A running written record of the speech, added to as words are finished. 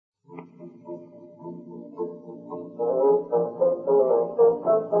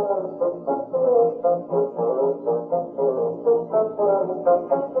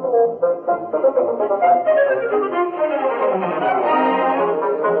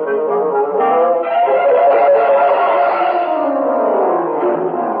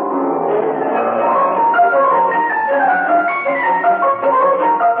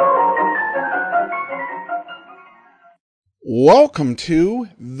Welcome to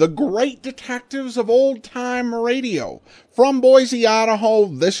The Great Detectives of Old Time Radio. From Boise, Idaho,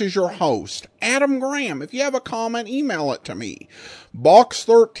 this is your host, Adam Graham. If you have a comment, email it to me,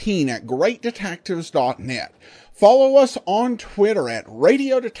 box13@greatdetectives.net. Follow us on Twitter at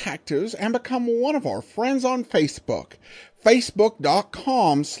Radio Detectives and become one of our friends on Facebook,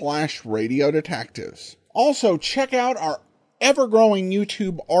 facebook.com/Radio Detectives. Also, check out our ever-growing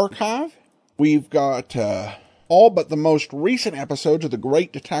YouTube archive. We've got all but the most recent episodes of The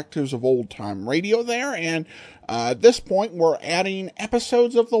Great Detectives of Old Time Radio there, and at this point we're adding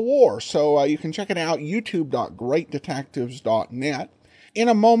episodes of The War, so you can check it out, youtube.greatdetectives.net. In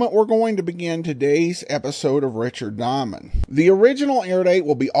a moment, we're going to begin today's episode of Richard Diamond. The original air date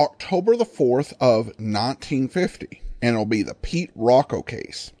will be October the 4th of 1950, and it'll be the Pete Rocco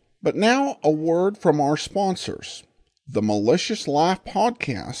case. But now, a word from our sponsors. The Malicious Life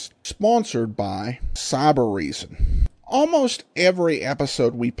podcast, sponsored by Cyber Reason. Almost every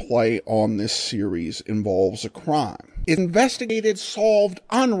episode we play on this series involves a crime. It's investigated, solved,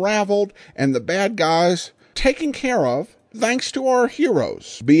 unraveled, and the bad guys taken care of thanks to our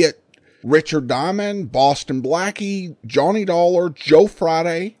heroes, be it Richard Diamond, Boston Blackie, Johnny Dollar, Joe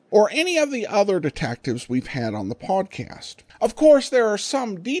Friday, or any of the other detectives we've had on the podcast. Of course, there are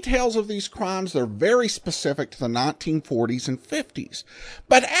some details of these crimes that are very specific to the 1940s and 50s.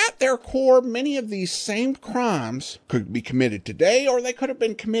 But at their core, many of these same crimes could be committed today, or they could have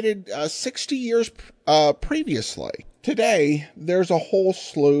been committed 60 years previously. Today, there's a whole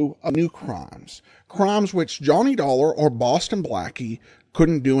slew of new crimes. Crimes which Johnny Dollar or Boston Blackie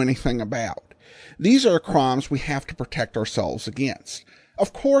couldn't do anything about. These are crimes we have to protect ourselves against.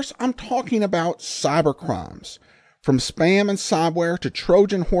 Of course, I'm talking about cyber crimes. From spam and spyware to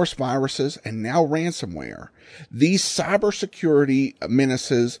Trojan horse viruses and now ransomware, these cybersecurity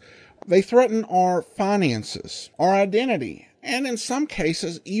menaces, they threaten our finances, our identity, and in some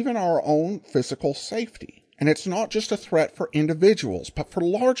cases, even our own physical safety. And it's not just a threat for individuals, but for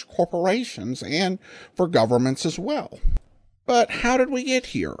large corporations and for governments as well. But how did we get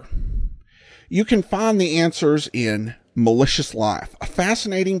here? You can find the answers in Malicious Life, a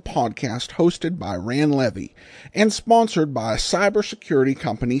fascinating podcast hosted by Ran Levy and sponsored by cybersecurity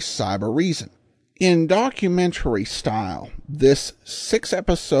company Cyber Reason. In documentary style, this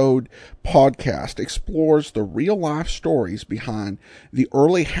 6-episode podcast explores the real-life stories behind the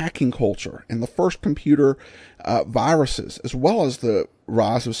early hacking culture and the first computer viruses, as well as the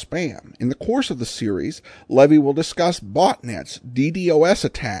rise of spam. In the course of the series, Levy will discuss botnets, DDoS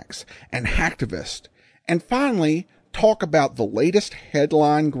attacks, and hacktivists, and finally talk about the latest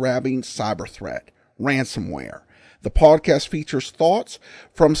headline-grabbing cyber threat, ransomware. The podcast features thoughts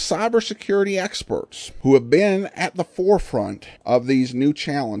from cybersecurity experts who have been at the forefront of these new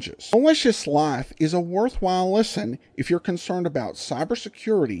challenges. Malicious Life is a worthwhile listen if you're concerned about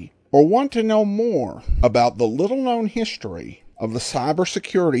cybersecurity or want to know more about the little-known history of the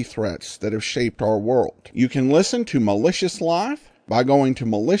cybersecurity threats that have shaped our world. You can listen to Malicious Life by going to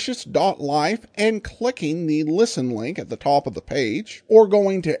malicious.life and clicking the listen link at the top of the page, or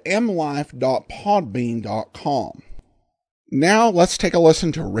going to mlife.podbean.com. Now let's take a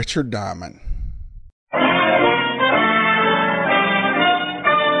listen to Richard Diamond.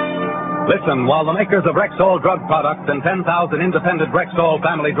 Listen while the makers of Rexall drug products and 10,000 independent Rexall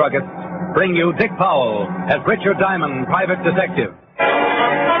family druggists bring you Dick Powell as Richard Diamond, private detective.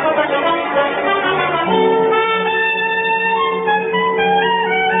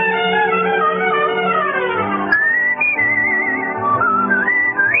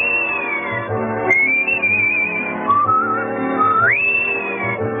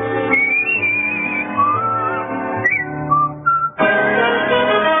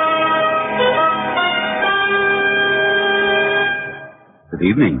 Good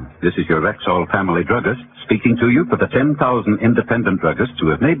evening. This is your Rexall family druggist speaking to you for the 10,000 independent druggists who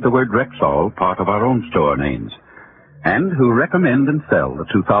have made the word Rexall part of our own store names and who recommend and sell the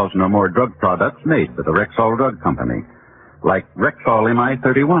 2,000 or more drug products made by the Rexall Drug Company, like Rexall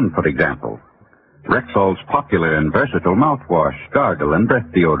MI31, for example, Rexall's popular and versatile mouthwash, gargle, and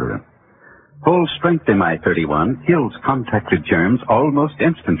breath deodorant. Full-strength MI31 kills contacted germs almost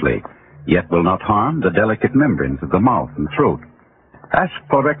instantly, yet will not harm the delicate membranes of the mouth and throat. Ask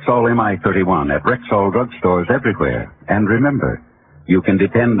for Rexall MI31 at Rexall drugstores everywhere. And remember, you can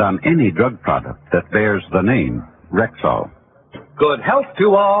depend on any drug product that bears the name Rexall. Good health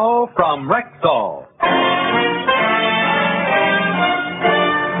to all from Rexall.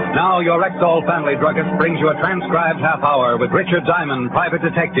 Now your Rexall family druggist brings you a transcribed half hour with Richard Diamond, private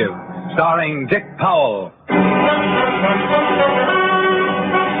detective, starring Dick Powell.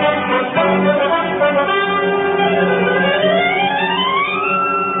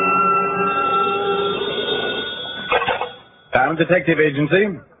 Diamond Detective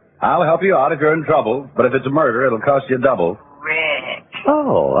Agency. I'll help you out if you're in trouble, but if it's a murder, it'll cost you double. Rick.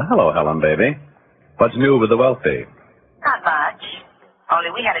 Oh, hello, Helen, baby. What's new with the wealthy? Not much.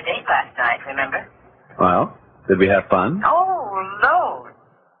 Only we had a date last night, remember? Well, did we have fun? Oh, loads.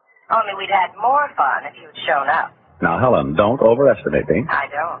 Only we'd had more fun if you'd shown up. Now, Helen, don't overestimate me. I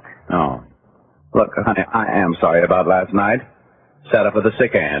don't. Oh. Look, honey, I am sorry about last night. Sat up with a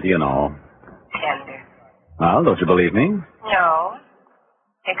sick aunt, you know. Tender. Well, don't you believe me? No.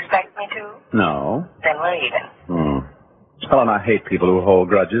 Expect me to? No. Then we're even. Helen, I hate people who hold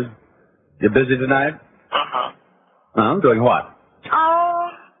grudges. You busy tonight? Uh-huh. Well, doing what? Oh,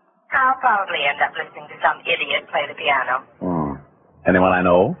 I'll probably end up listening to some idiot play the piano. Anyone I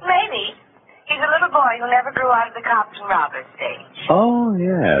know? Maybe. He's a little boy who never grew out of the cops and robbers stage. Oh,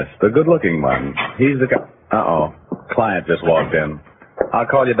 yes, the good-looking one. He's the guy. Uh-oh. Client just walked in. I'll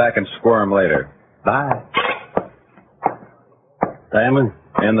call you back and squirm later. Bye. Diamond,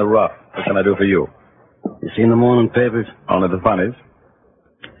 In the rough. What can I do for you? you seen the morning papers? Only the funnies.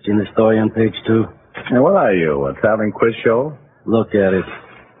 Seen the story on page 2? Hey, what are you, a traveling quiz show? Look at it.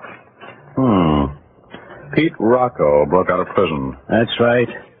 Pete Rocco broke out of prison. That's right.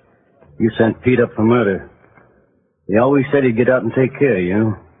 You sent Pete up for murder. He always said he'd get out and take care of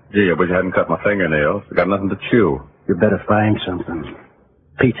you. Gee, I wish I hadn't cut my fingernails. I got nothing to chew. You better find something.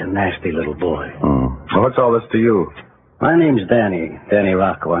 Pete's a nasty little boy. Well, what's all this to you? My name's Danny. Danny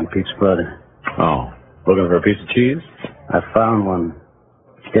Rocco. I'm Pete's brother. Oh, looking for a piece of cheese? I found one.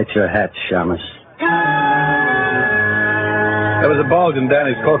 Get your hat, Shamus. There was a bulge in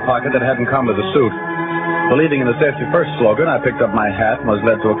Danny's coat pocket that hadn't come with the suit. Believing in the safety first slogan, I picked up my hat and was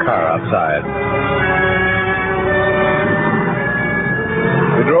led to a car outside.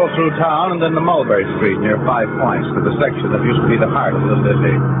 We drove through town and then to Mulberry Street near 5 Points to the section that used to be the heart of Little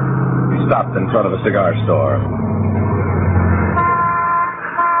Italy. We stopped in front of a cigar store.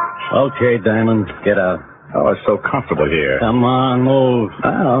 Okay, Diamond, get out. Oh, it's so comfortable here. Come on, move.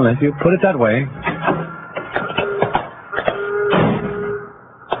 Well, if you put it that way.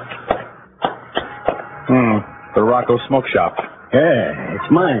 The Rocco Smoke Shop. Yeah,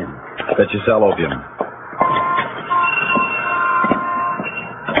 it's mine. Bet you sell opium.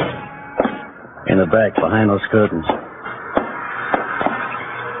 In the back, behind those curtains.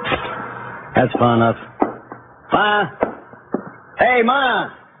 That's far enough. Ma! Hey, Ma!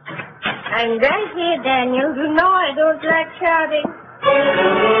 I'm right here, Daniel. You know I don't like shouting.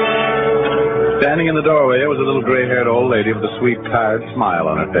 Standing in the doorway was a little gray-haired old lady with a sweet, tired smile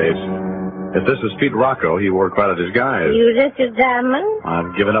on her face. If this was Pete Rocco, he wore quite a disguise. You Richard Diamond?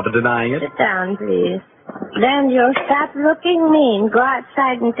 I've given up on denying it. Sit down, please. Daniel, stop looking mean. Go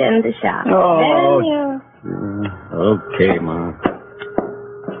outside and tend the shop. Oh. Daniel. Okay, Ma.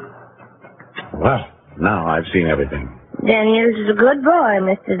 Well, now I've seen everything. Daniel's a good boy,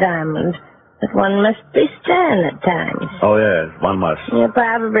 Mr. Diamond. But one must be stern at times. Oh, yes, one must. You're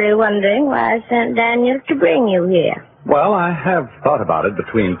probably wondering why I sent Daniel to bring you here. Well, I have thought about it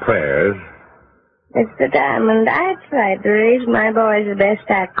between prayers. Mr. Diamond, I tried to raise my boys the best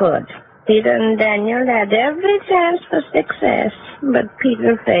I could. Peter and Daniel had every chance for success, but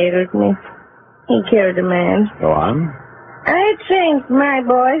Peter failed me. He killed a man. Go on. I trained my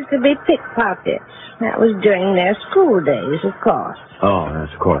boys to be pickpockets. That was during their school days, of course. Oh,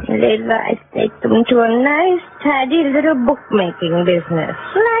 yes, of course. Later, I take them to a nice, tidy little bookmaking business.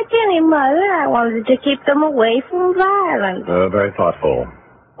 Like any mother, I wanted to keep them away from violence. Very thoughtful.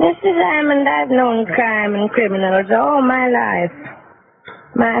 Mr. Diamond, I've known crime and criminals all my life.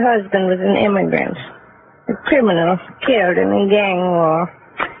 My husband was an immigrant. A criminal killed in a gang war.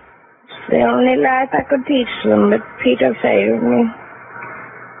 It's the only life I could teach them, but Peter failed me.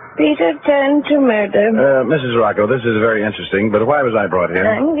 Peter turned to murder. Mrs. Rocco, this is very interesting, but why was I brought here?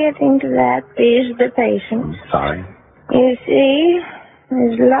 I'm getting to that. Please be patient. Sorry. You see,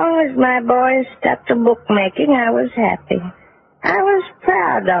 as long as my boys stuck to bookmaking, I was happy. I was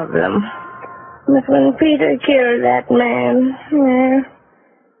proud of them. But when Peter killed that man, well,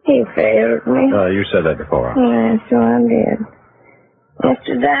 he failed me. You said that before. Yes, so I did.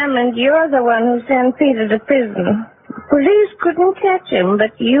 Mr. Diamond, you're the one who sent Peter to prison. The police couldn't catch him,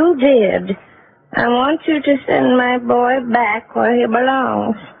 but you did. I want you to send my boy back where he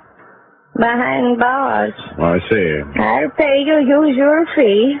belongs. Behind bars. Oh, I see. I'll pay your usual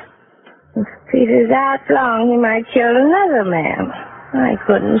fee. If Peter's out long, he might kill another man. I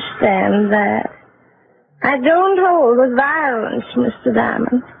couldn't stand that. I don't hold with violence, Mr.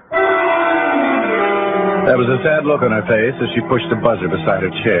 Diamond. There was a sad look on her face as she pushed the buzzer beside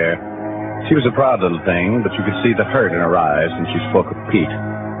her chair. She was a proud little thing, but you could see the hurt in her eyes when she spoke of Pete.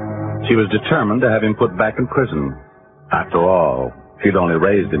 She was determined to have him put back in prison. After all, she'd only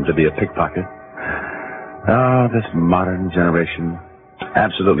raised him to be a pickpocket. Oh, this modern generation.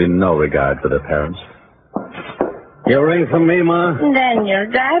 Absolutely no regard for their parents. You ring for me, Ma? Daniel,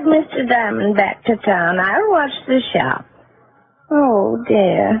 drive Mr. Diamond back to town. I'll watch the shop. Oh,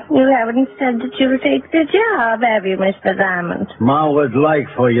 dear. You haven't said that you'll take the job, have you, Mr. Diamond? Ma would like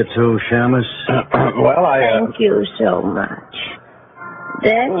for you to, Shamus. Well, Thank you so much.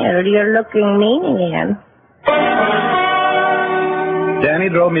 Daniel, you're looking mean again. Danny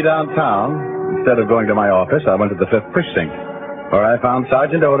drove me downtown. Instead of going to my office, I went to the 5th Precinct, where I found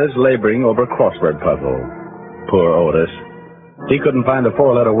Sergeant Otis laboring over a crossword puzzle. Poor Otis. He couldn't find a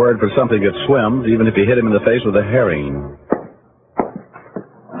 4-letter word for something that swims, even if you hit him in the face with a herring.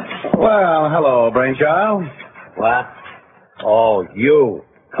 Well, hello, Brainchild. What? Oh, you.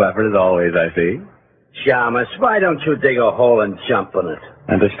 Clever as always, I see. Shamus, why don't you dig a hole and jump in it?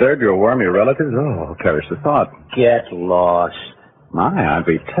 And disturb your wormy relatives? Oh, perish the thought. Get lost. My, I'd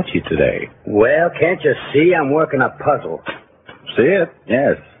be touchy today. Well, can't you see I'm working a puzzle? See it?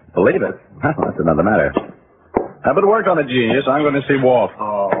 Yes. Believe it. Well, that's another matter. I've been work on a genius. I'm going to see Walt.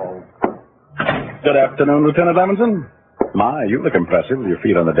 Oh. Good afternoon, Lieutenant Levinson. My, you look impressive with your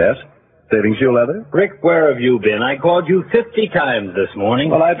feet on the desk. Saving shoe leather? Rick, where have you been? I called you 50 times this morning.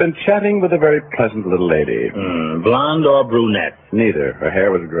 Well, I've been chatting with a very pleasant little lady. Blonde or brunette? Neither. Her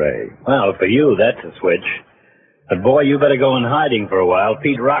hair was gray. Well, for you, that's a switch. But, boy, you better go in hiding for a while.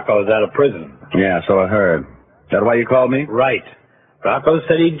 Pete Rocco's out of prison. Yeah, so I heard. That why you called me? Right. Rocco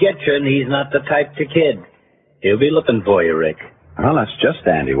said he'd get you, and he's not the type to kid. He'll be looking for you, Rick. Well, that's just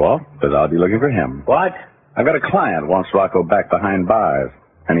dandy, Walt, because I'll be looking for him. What? I've got a client wants Rocco back behind bars.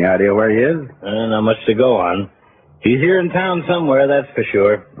 Any idea where he is? Not much to go on. He's here in town somewhere, that's for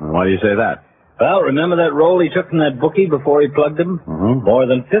sure. Why do you say that? Well, remember that roll he took from that bookie before he plugged him? Mm-hmm. More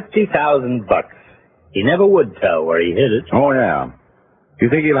than $50,000. He never would tell where he hid it. Oh, yeah. You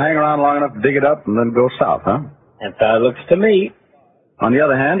think he'll hang around long enough to dig it up and then go south, huh? That's how it looks to me. On the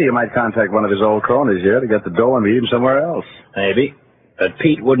other hand, he might contact one of his old cronies here to get the dough and meet him somewhere else. Maybe. But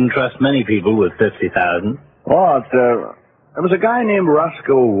Pete wouldn't trust many people with $50,000. Well, there was a guy named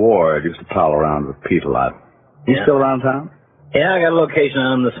Roscoe Ward used to pal around with Pete a lot. He's still around town? Yeah, I got a location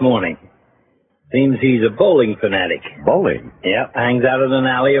on him this morning. Seems he's a bowling fanatic. Bowling? Yep, hangs out in an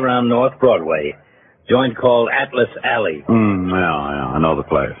alley around North Broadway. Joint called Atlas Alley. Yeah, I know the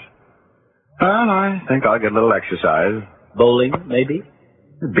place. Well, I think I'll get a little exercise. Bowling, maybe?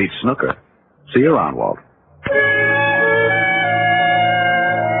 It beats snooker. See you around, Walt.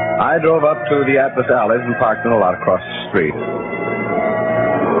 I drove up to the Atlas Alleys and parked in a lot across the street.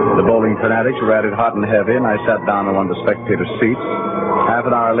 The bowling fanatics were at it hot and heavy, and I sat down in one of the spectator seats. Half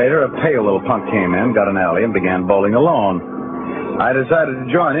an hour later, a pale little punk came in, got an alley, and began bowling alone. I decided to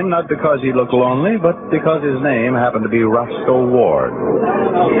join him, not because he looked lonely, but because his name happened to be Roscoe Ward.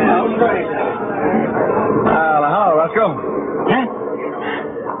 Hello, Roscoe. Huh?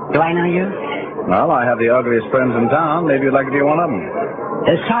 Do I know you? Well, I have the ugliest friends in town. Maybe you'd like to be one of them.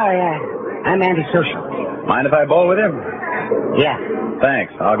 Sorry, I'm antisocial. Mind if I bowl with him? Yeah.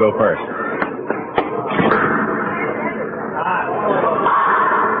 Thanks. I'll go first.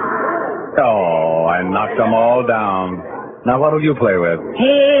 Oh, I knocked them all down. Now, what'll you play with?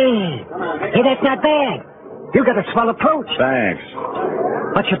 Hey, that's not bad. You got a swell approach. Thanks.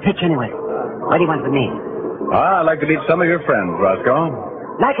 What's your pitch anyway? What do you want from me? I'd like to meet some of your friends, Roscoe.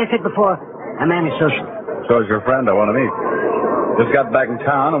 Like I said before, I'm antisocial. So's your friend I want to meet. Just got back in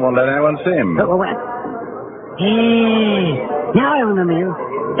town and won't let anyone see him. What? Hey, now I remember you.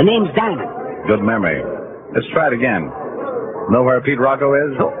 The name's Diamond. Good memory. Let's try it again. Know where Pete Rocco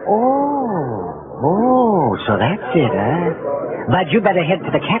is? Oh, so that's it, huh? But you better head for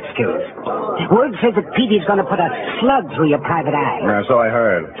the Catskills. Word says that Petey's going to put a slug through your private eye. Yeah, so I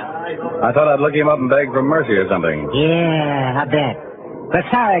heard. I thought I'd look him up and beg for mercy or something. Yeah, I bet. But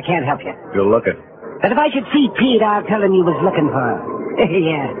sorry I can't help you. You'll look it. But if I should see Pete, I'll tell him you was looking for him.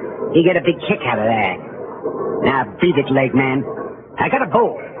 Yeah, you get a big kick out of that. Now beat it, leg man. I got a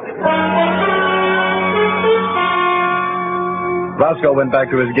bowl. Roscoe went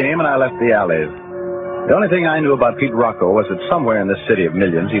back to his game and I left the alleys. The only thing I knew about Pete Rocco was that somewhere in this city of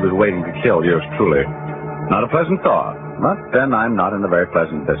millions he was waiting to kill yours truly. Not a pleasant thought, but then I'm not in a very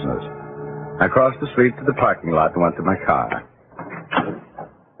pleasant business. I crossed the street to the parking lot and went to my car.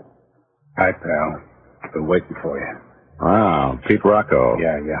 Hi, pal. Been waiting for you. Wow, Pete Rocco.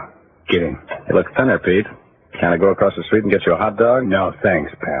 Yeah. Get in. You look thinner, Pete. Can I go across the street and get you a hot dog? No,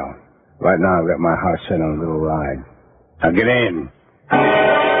 thanks, pal. Right now I've got my heart set on a little ride. Now get in.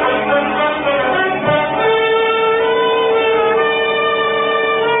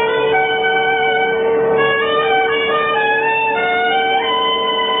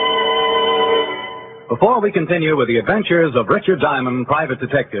 Before we continue with the adventures of Richard Diamond, private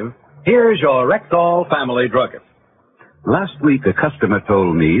detective, here's your Rexall family druggist. Last week, a customer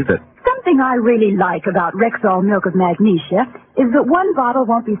told me that something I really like about Rexall Milk of Magnesia is that one bottle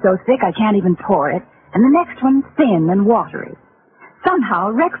won't be so thick I can't even pour it, and the next one's thin and watery.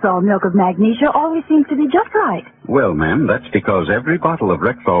 Somehow, Rexall Milk of Magnesia always seems to be just right. Well, ma'am, that's because every bottle of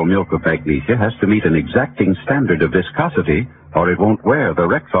Rexall Milk of Magnesia has to meet an exacting standard of viscosity, or it won't wear the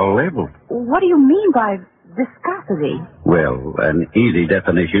Rexall label. What do you mean by viscosity? Well, an easy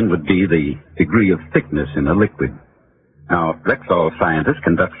definition would be the degree of thickness in a liquid. Now, Rexall scientists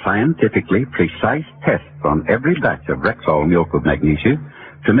conduct scientifically precise tests on every batch of Rexall Milk of Magnesia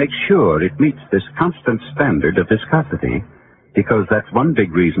to make sure it meets this constant standard of viscosity, because that's one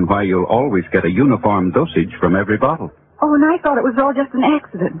big reason why you'll always get a uniform dosage from every bottle. Oh, and I thought it was all just an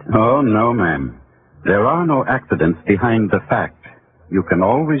accident. Oh, no, ma'am. There are no accidents behind the fact. You can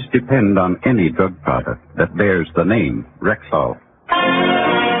always depend on any drug product that bears the name Rexall.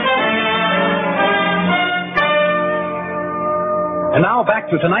 And now back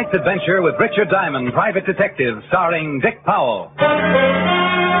to tonight's adventure with Richard Diamond, private detective, starring Dick Powell.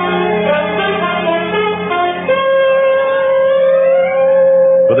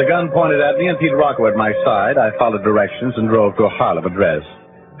 With a gun pointed at me and Pete Rocco at my side, I followed directions and drove to a Harlem address.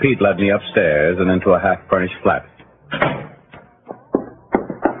 Pete led me upstairs and into a half-furnished flat.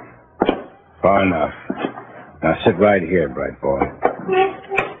 Far enough. Now sit right here, bright boy.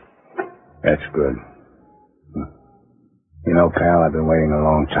 That's good. You know, pal, I've been waiting a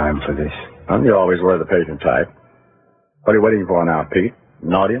long time for this. Well, you always were the patient type. What are you waiting for now, Pete?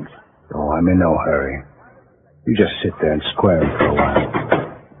 An audience? Oh, I'm in no hurry. You just sit there and square it for a while.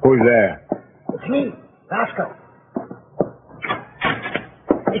 Who's there? It's me, Roscoe.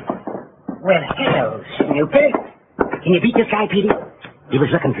 Well, hello, Snoopy. Can you beat this guy, Petey? He was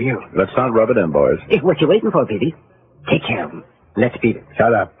looking for you. Let's not rub it in, boys. What you waiting for, Petey? Take care of him. Let's beat it.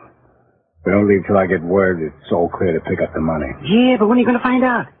 Shut up. We don't leave till I get word it's all clear to pick up the money. Yeah, but when are you going to find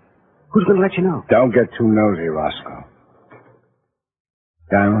out? Who's going to let you know? Don't get too nosy, Roscoe.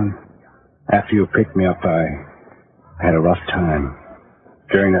 Diamond, after you picked me up, I had a rough time.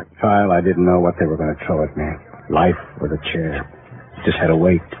 During that trial, I didn't know what they were going to throw at me. Life or the chair. Just had to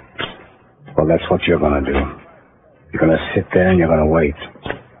wait. Well, that's what you're going to do. You're going to sit there and you're going to wait.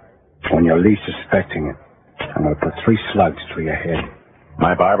 When you're least suspecting it, I'm going to put 3 slugs through your head.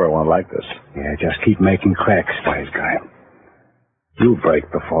 My barber won't like this. Yeah, just keep making cracks, wise guy. You'll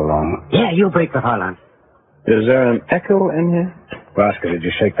break before long. Yeah, you'll break before long. Is there an echo in here? Roscoe, did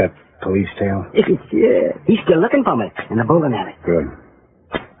you shake that police tail? Yeah, he's still looking for me in the bowling alley. Good.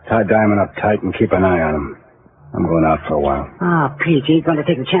 Tie Diamond up tight and keep an eye on him. I'm going out for a while. Oh, Pete, you ain't going to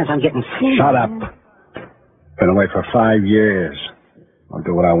take a chance on getting seen. Shut up. Been away for 5 years. I'll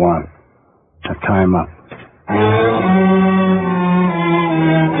do what I want. Now tie him up.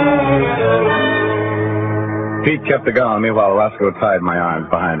 Pete kept the gun on me while Roscoe tied my arms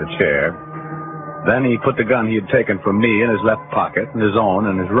behind a chair. Then he put the gun he had taken from me in his left pocket and his own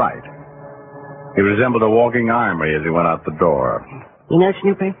in his right. He resembled a walking armory as he went out the door. You know,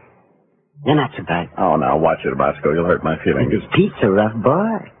 Snoopy, you're not so bad. Oh, now watch it, Roscoe. You'll hurt my feelings. Pete's a rough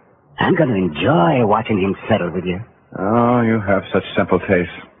boy. I'm going to enjoy watching him settle with you. Oh, you have such simple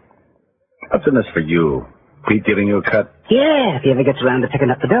tastes. What's in this for you? Pete giving you a cut? Yeah, if he ever gets around to picking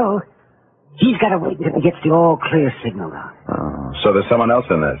up the dough. He's got to wait until he gets the all-clear signal, though. Oh, so there's someone else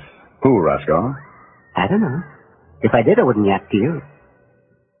in this. Who, Roscoe? I don't know. If I did, I wouldn't yap to you.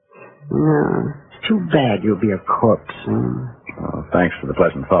 No, it's too bad you'll be a corpse soon. Oh, thanks for the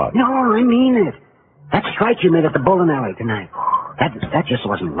pleasant thought. No, I mean it. That strike you made at the bowling alley tonight, that just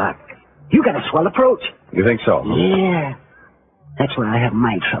wasn't luck. You got a swell approach. You think so? Yeah. That's where I have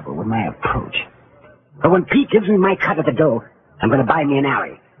my trouble, with my approach. But when Pete gives me my cut of the dough, I'm going to buy me an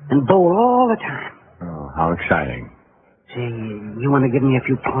alley and bowl all the time. Oh, how exciting. Say, you want to give me a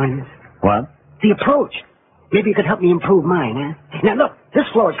few pointers? What? The approach. Maybe you could help me improve mine, huh? Now, look, this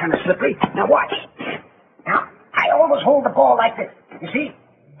floor is kind of slippery. Now, watch. Now, I always hold the ball like this. You see?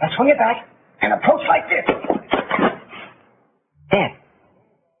 I swing it back and approach like this. There.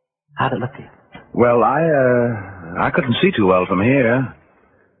 How'd it look to you? Well, I couldn't see too well from here.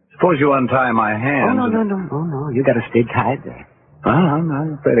 Suppose you untie my hands. Oh, no. You got to stay tied there.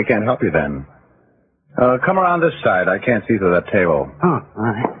 I'm afraid I can't help you then. Come around this side. I can't see through that table. Oh, all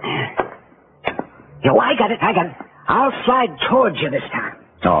right. Yo, I got it. I'll slide towards you this time.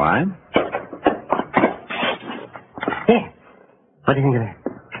 All right. There. What do you think of that?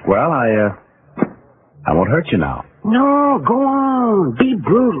 Well, I won't hurt you now. No, go on. Be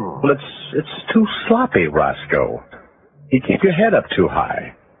brutal. Well, it's too sloppy, Roscoe. You keep your head up too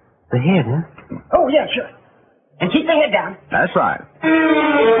high. The head, huh? Oh, yeah, sure. And keep the head down. That's right.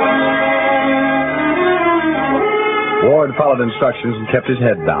 Ward followed instructions and kept his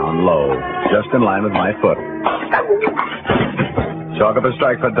head down, low, just in line with my foot. Chalk up a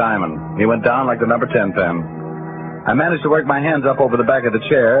strike for Diamond. He went down like the number 10 pin. I managed to work my hands up over the back of the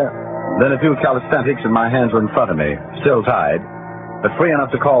chair, then a few calisthenics and my hands were in front of me, still tied, but free enough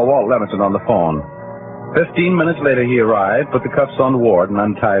to call Walt Levinson on the phone. 15 minutes later he arrived, put the cuffs on Ward, and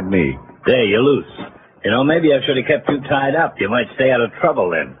untied me. There, you're loose. You know, maybe I should have kept you tied up. You might stay out of trouble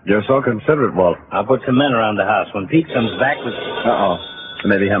then. You're so considerate, Walt. I'll put some men around the house. When Pete comes back with... Uh-oh.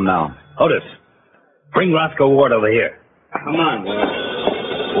 Maybe him now. Otis, bring Roscoe Ward over here. Come on, Ward.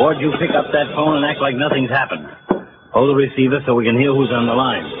 Ward, you pick up that phone and act like nothing's happened. Hold the receiver so we can hear who's on the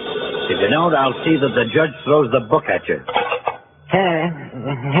line. If you don't, I'll see that the judge throws the book at you.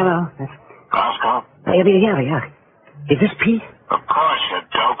 Hello. Roscoe? Yeah. Is this Pete? Of course, you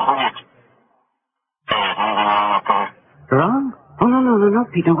dope. Hey, is anything wrong up there? Wrong? Oh, no,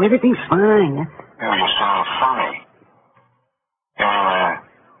 Pete. No, everything's fine. Yeah, you sound funny.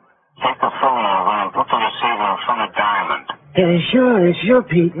 Take the phone over and put the receiver in front of Diamond. Sure,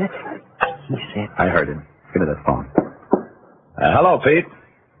 Pete. He said. I heard him. Give me that phone. Hello, Pete.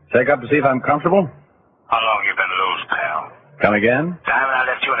 Check up to see if I'm comfortable? How long you been loose, pal? Come again? Diamond, I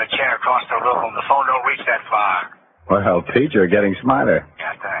left you in a chair across the room. The phone don't reach that far. Well, Pete, you're getting smarter.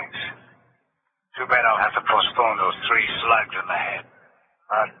 Yeah, thanks. Too bad I'll have to postpone those 3 slugs in the head.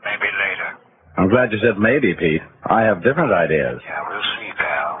 But maybe later. I'm glad you said maybe, Pete. I have different ideas. Yeah, we'll see,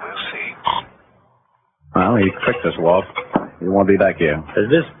 pal. We'll see. Well, he tricked us, Walt. He won't be back here. Does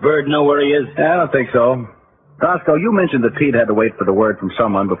this bird know where he is? I don't think so. Roscoe, you mentioned that Pete had to wait for the word from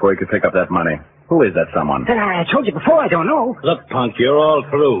someone before he could pick up that money. Who is that someone? I told you before, I don't know. Look, punk, you're all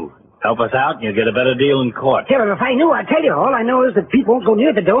through. Help us out and you'll get a better deal in court. Yeah, but if I knew, I'd tell you. All I know is that Pete won't go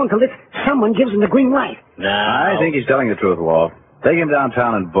near the door until this someone gives him the green light. No. I think he's telling the truth, Walt. Take him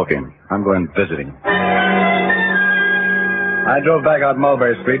downtown and book him. I'm going visiting. I drove back out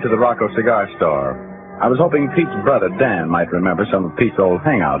Mulberry Street to the Rocco cigar store. I was hoping Pete's brother, Dan, might remember some of Pete's old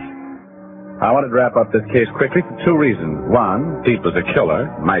hangouts. I wanted to wrap up this case quickly for 2 reasons. 1, Pete was a killer,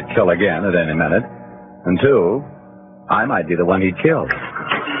 might kill again at any minute. And 2, I might be the one he'd killed.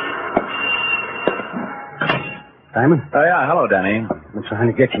 Diamond? Oh, yeah. Hello, Danny. I'm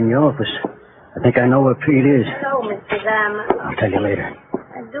trying to get you in your office. I think I know where Pete is. Hello, Mr. Diamond. I'll tell you later.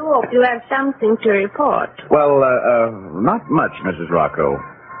 I do hope you have something to report. Well, not much, Mrs. Rocco.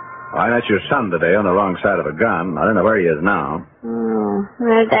 I met your son today on the wrong side of a gun. I don't know where he is now. Oh,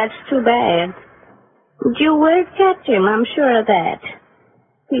 well, that's too bad. But you will catch him, I'm sure of that.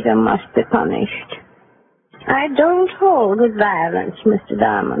 Peter must be punished. I don't hold with violence, Mr.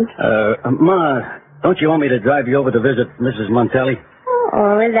 Diamond. Ma, don't you want me to drive you over to visit Mrs. Montelli?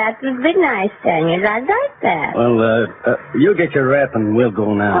 Oh, well, that would be nice, Daniel. I'd like that. Well, you get your wrap and we'll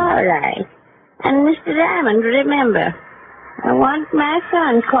go now. All right. And, Mr. Diamond, remember, I want my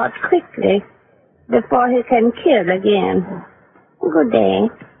son caught quickly before he can kill again. Good day.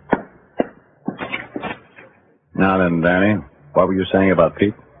 Now then, Danny, what were you saying about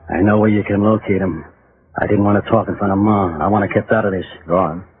Pete? I know where you can locate him. I didn't want to talk in front of Ma. I want to kept out of this. Go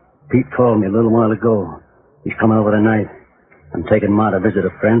on. Pete called me a little while ago. He's coming over tonight. I'm taking Ma to visit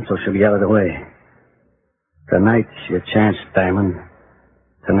a friend, so she'll be out of the way. Tonight's your chance, Diamond.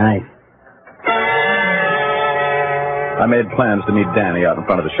 Tonight. I made plans to meet Danny out in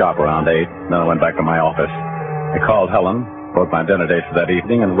front of the shop around 8. Then I went back to my office. I called Helen, wrote my dinner date for that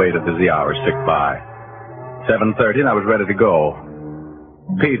evening, and waited as the hours ticked by. 7:30, and I was ready to go.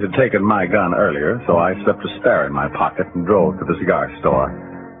 Pete had taken my gun earlier, so I slipped a spare in my pocket and drove to the cigar store.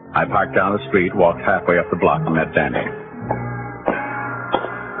 I parked down the street, walked halfway up the block, and met Danny.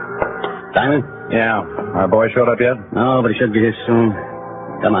 Diamond? Yeah. Our boy showed up yet? No, but he should be here soon.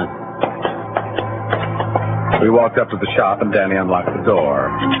 Come on. We walked up to the shop, and Danny unlocked the door.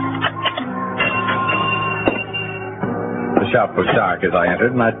 The shop was dark as I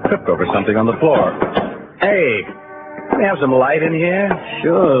entered, and I tripped over something on the floor. Hey, can we have some light in here?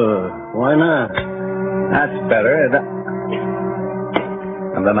 Sure. Why not? That's better.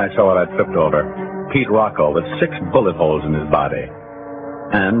 And then I saw what I'd tripped over. Pete Rocco with 6 bullet holes in his body.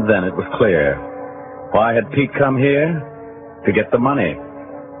 And then it was clear. Why had Pete come here? To get the money.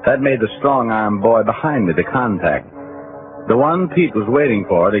 That made the strong-arm boy behind me the contact. The one Pete was waiting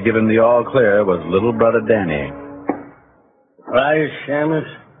for to give him the all-clear was little brother Danny. Right, Shamus?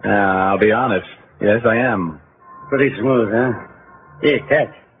 I'll be honest. Yes, I am. Pretty smooth, huh? Here,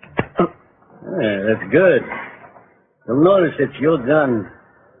 catch. Yeah, that's good. You'll notice it's your gun.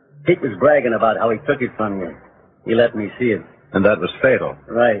 Pete was bragging about how he took it from you. He let me see it. And that was fatal.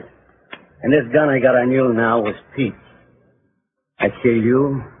 Right. And this gun I got on you now was Pete's. I kill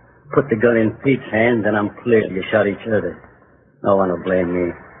you, put the gun in Pete's hand, and I'm cleared. You shot each other. No one will blame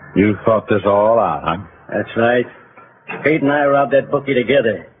me. You thought this all out, huh? That's right. Pete and I robbed that bookie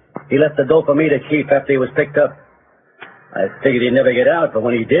together. He left the dough for me to keep after he was picked up. I figured he'd never get out, but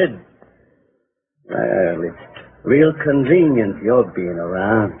when he did, well, it's real convenient you're being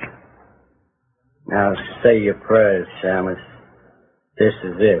around. Now say your prayers, Shamus. This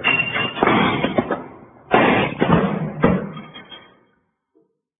is it.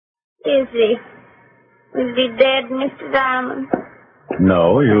 Is he? Is he dead, Mr. Diamond?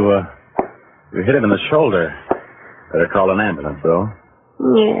 No, you hit him in the shoulder. Better call an ambulance, though.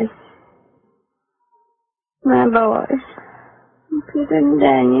 Yes. My boys. Peter and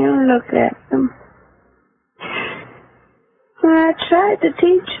Daniel, look at them. I tried to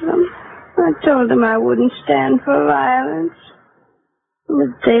teach them. I told them I wouldn't stand for violence.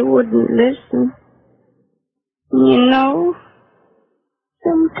 But they wouldn't listen. You know,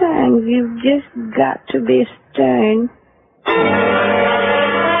 sometimes you've just got to be stern.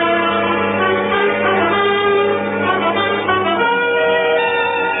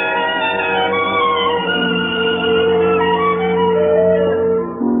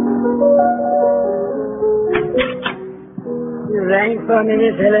 You rang for me,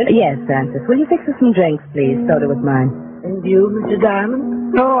 Miss Helen? Yes, Francis. Will you fix us some drinks, please? Soda was mine. And you, Mr.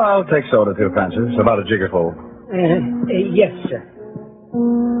 Diamond? No, I'll take soda too, Francis. About a jiggerful. Yes, sir.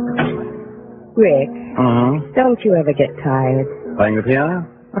 Rick, Mm-hmm. don't you ever get tired? Playing the piano?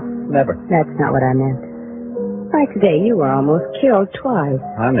 Never. That's not what I meant. Why, today you were almost killed twice.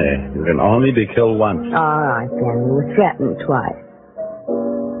 Honey, you can only be killed once. All right, then. You were threatened twice.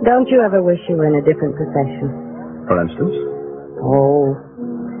 Don't you ever wish you were in a different profession? For instance? Oh,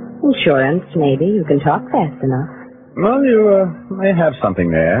 insurance, maybe. You can talk fast enough. Well, you may have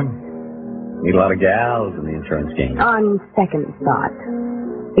something there. Need a lot of gals in the insurance game. On second thought,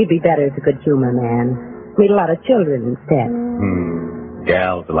 you'd be better as a good humor man. Meet a lot of children instead.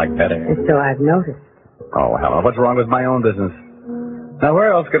 Gals are like better. And so I've noticed. Oh, Helen, what's wrong with my own business? Now,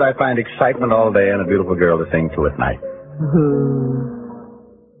 where else could I find excitement all day and a beautiful girl to sing to at night?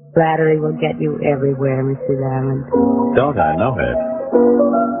 Flattery will get you everywhere, Mr. Diamond. Don't I know it?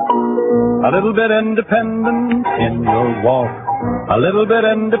 A little bit independent in your walk. A little bit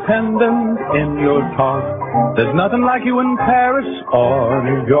independent in your talk. There's nothing like you in Paris or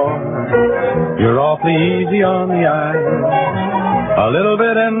New York. You're awfully easy on the eye. A little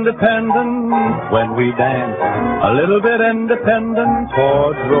bit independent when we dance. A little bit independent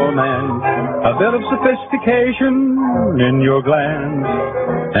towards romance. A bit of sophistication in your glance.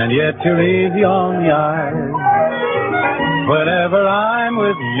 And yet you're easy on the eye. Whenever I'm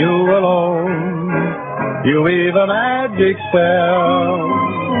with you alone, you weave a magic spell.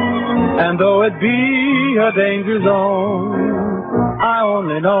 And though it be a danger zone, I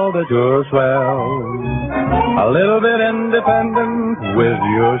only know that you're swell. A little bit independent with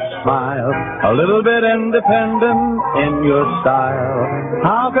your smile. A little bit independent in your style.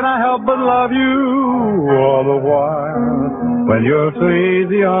 How can I help but love you all the while when you're so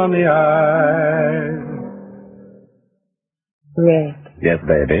easy on the eye? Rick. Yes,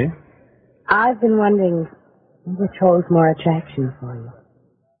 baby? I've been wondering which holds more attraction for you.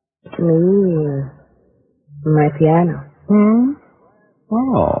 Me or my piano?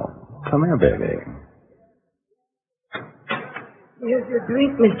 Oh, come here, baby. Here's your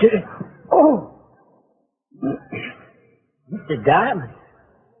drink, Mr. Oh! Mr. Diamond.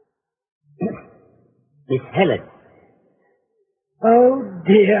 Miss Helen. Oh,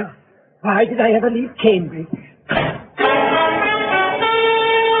 dear. Why did I ever leave Cambridge?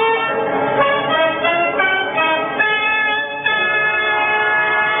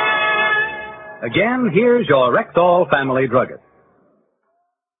 Again, here's your Rexall family druggist.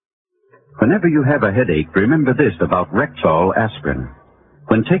 Whenever you have a headache, remember this about Rexall aspirin.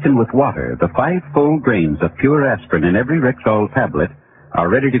 When taken with water, the 5 full grains of pure aspirin in every Rexall tablet are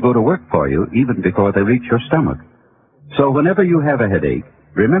ready to go to work for you even before they reach your stomach. So whenever you have a headache,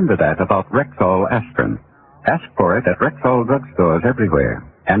 remember that about Rexall aspirin. Ask for it at Rexall drugstores everywhere.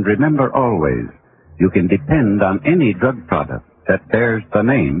 And remember always, you can depend on any drug product that bears the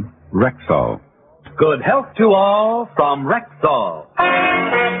name Rexall. Good health to all from Rexall.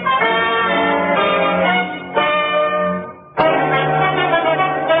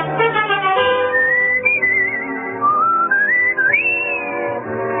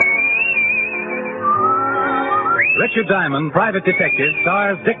 Richard Diamond, Private Detective,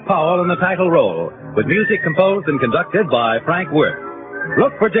 stars Dick Powell in the title role, with music composed and conducted by Frank Worth.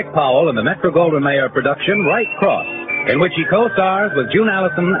 Look for Dick Powell in the Metro-Goldwyn-Mayer production, Right Cross, in which he co-stars with June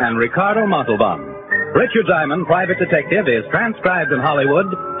Allison and Ricardo Montalban. Richard Diamond, Private Detective, is transcribed in Hollywood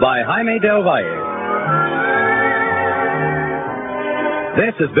by Jaime Del Valle.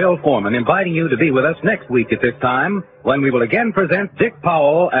 This is Bill Foreman inviting you to be with us next week at this time when we will again present Dick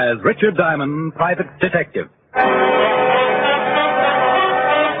Powell as Richard Diamond, Private Detective.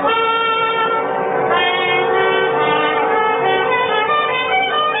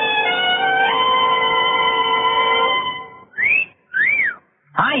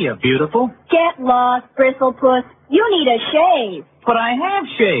 Hiya, beautiful. Get lost, Bristlepuss. You need a shave. But I have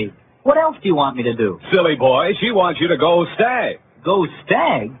shaved. What else do you want me to do? Silly boy, she wants you to go Stag. Go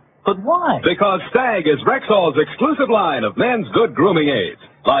Stag? But why? Because Stag is Rexall's exclusive line of men's good grooming aids.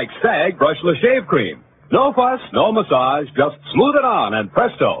 Like Stag Brushless Shave Cream. No fuss, no massage, just smooth it on and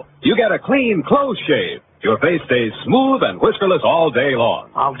presto, you get a clean, close shave. Your face stays smooth and whiskerless all day long.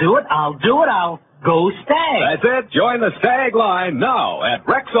 I'll do it. I'll go Stag. That's it. Join the Stag line now at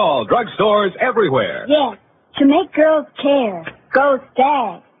Rexall drugstores everywhere. Yes, to make girls care. Go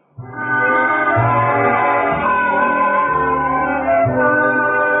Stag.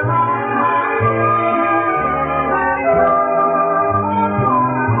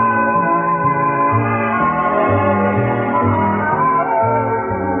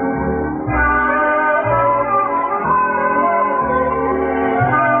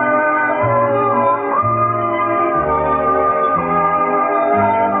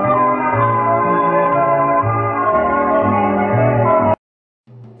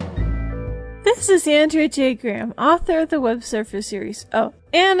 This is Andrea J. Graham, author of the Web Surfer series,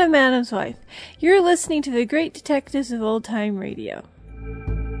 and of Madam's Wife. You're listening to the Great Detectives of Old Time Radio.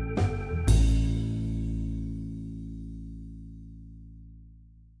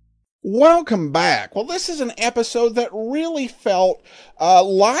 Welcome back. Well, this is an episode that really felt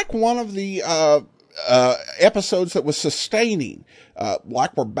like one of the episodes that was sustaining,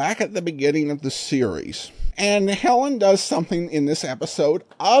 like we're back at the beginning of the series. And Helen does something in this episode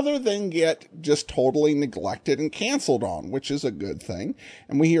other than get just totally neglected and canceled on, which is a good thing.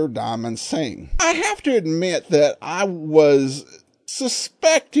 And we hear Diamond sing. I have to admit that I was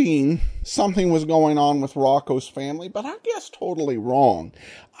suspecting something was going on with Rocco's family, but I guess totally wrong.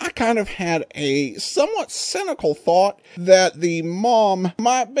 I kind of had a somewhat cynical thought that the mom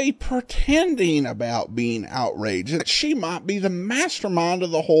might be pretending about being outraged, that she might be the mastermind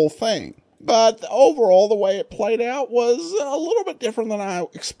of the whole thing. But overall, the way it played out was a little bit different than I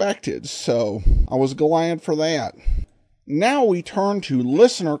expected, so I was glad for that. Now we turn to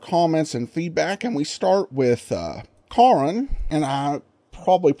listener comments and feedback, and we start with Karin, and I'm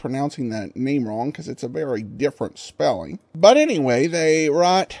probably pronouncing that name wrong because it's a very different spelling. But anyway, they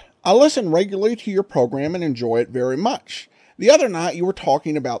write, I listen regularly to your program and enjoy it very much. The other night you were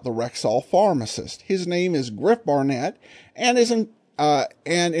talking about the Rexall pharmacist. His name is Griff Barnett, and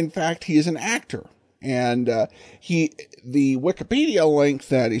in fact, he is an actor. And the Wikipedia link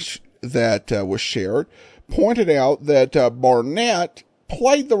that was shared pointed out that Barnett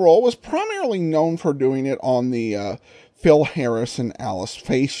played the role, was primarily known for doing it on the Phil Harris and Alice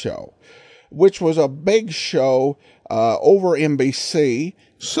Faye show, which was a big show over NBC.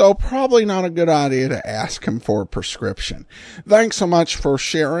 So probably not a good idea to ask him for a prescription. Thanks so much for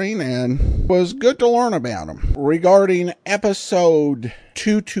sharing, and it was good to learn about him. Regarding episode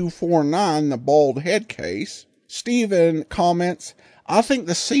 2249, the bald head case, Stephen comments, I think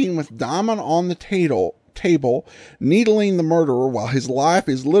the scene with Diamond on the table needling the murderer while his life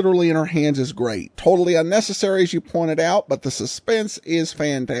is literally in her hands is great. Totally unnecessary, as you pointed out, but the suspense is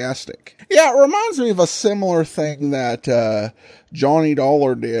fantastic. Yeah, it reminds me of a similar thing that Johnny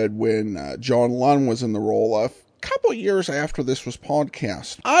Dollar did when John Lunn was in the role of a couple of years after this was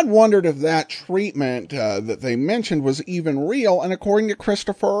podcast. I'd wondered if that treatment that they mentioned was even real, and according to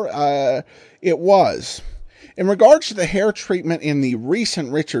Christopher, it was. In regards to the hair treatment in the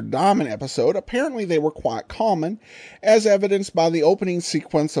recent Richard Diamond episode, apparently they were quite common, as evidenced by the opening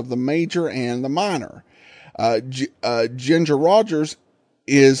sequence of the Major and the Minor. Ginger Rogers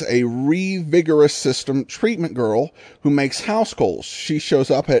is a Revigorous System treatment girl who makes house calls. She shows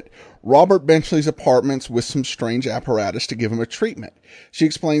up at Robert Benchley's apartments with some strange apparatus to give him a treatment. She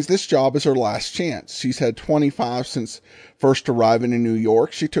explains this job is her last chance. She's had 25 since first arriving in New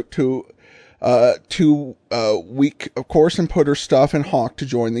York. She took two week, of course, and put her stuff in Hawk to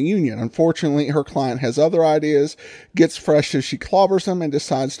join the union. Unfortunately, her client has other ideas, gets fresh as she clobbers them, and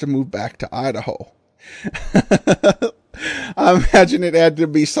decides to move back to Idaho. I imagine it had to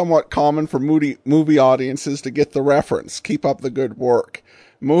be somewhat common for movie audiences to get the reference. Keep up the good work.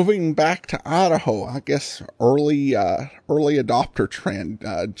 Moving back to Idaho, I guess early adopter trend,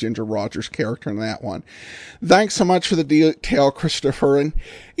 Ginger Rogers' character in that one. Thanks so much for the detail, Christopher. And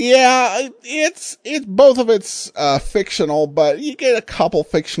yeah, it's both of it's fictional, but you get a couple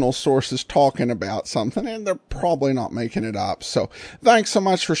fictional sources talking about something, and they're probably not making it up. So thanks so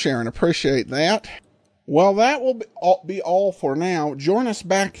much for sharing. Appreciate that. Well, that will be all for now. Join us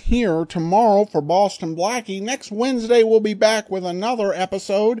back here tomorrow for Boston Blackie. Next Wednesday, we'll be back with another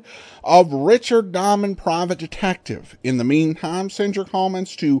episode of Richard Diamond Private Detective. In the meantime, send your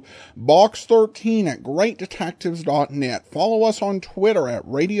comments to box13@greatdetectives.net. Follow us on Twitter at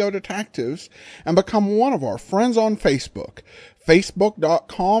Radio Detectives and become one of our friends on Facebook.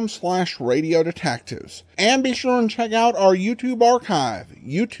 Facebook.com/Radio Detectives. And be sure and check out our YouTube archive,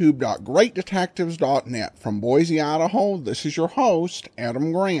 youtube.greatdetectives.net. From Boise, Idaho, this is your host,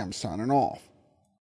 Adam Graham, signing off.